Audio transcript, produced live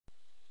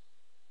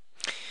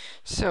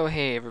So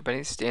hey everybody,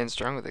 it's Dan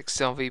Strong with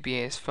Excel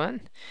VBA is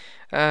fun.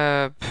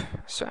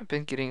 So I've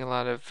been getting a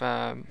lot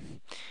of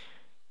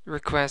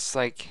requests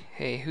like,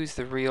 hey, who's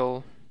the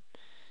real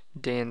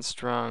Dan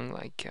Strong?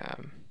 Like,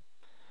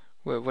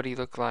 what do you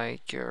look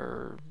like?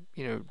 Or,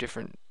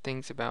 different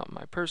things about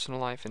my personal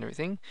life and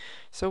everything.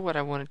 So what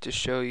I wanted to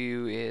show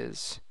you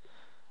is,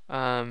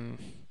 um,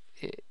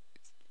 it,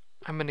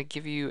 I'm going to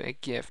give you a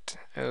gift,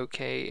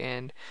 okay?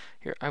 And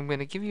here, I'm going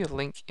to give you a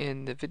link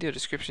in the video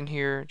description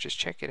here. Just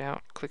check it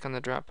out. Click on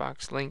the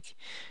Dropbox link.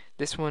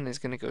 This one is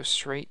going to go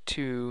straight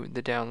to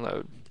the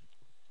download.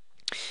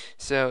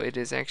 So it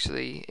is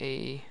actually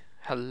a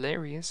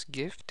hilarious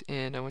gift,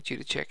 and I want you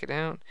to check it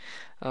out.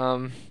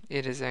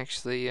 It is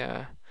actually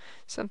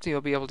something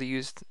you'll be able to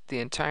use the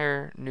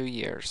entire new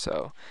year,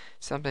 so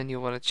something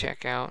you'll want to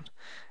check out,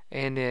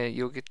 and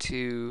you'll get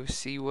to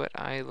see what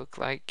I look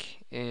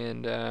like.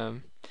 And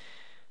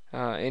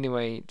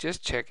anyway,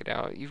 just check it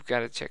out. You've got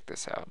to check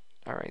this out.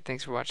 Alright,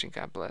 thanks for watching.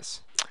 God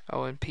bless.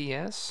 Oh, and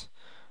P.S.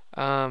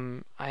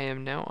 I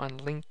am now on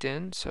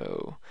LinkedIn,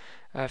 so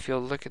if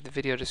you'll look at the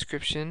video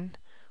description,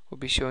 we'll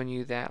be showing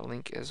you that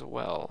link as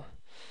well.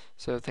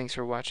 So thanks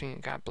for watching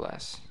and God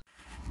bless.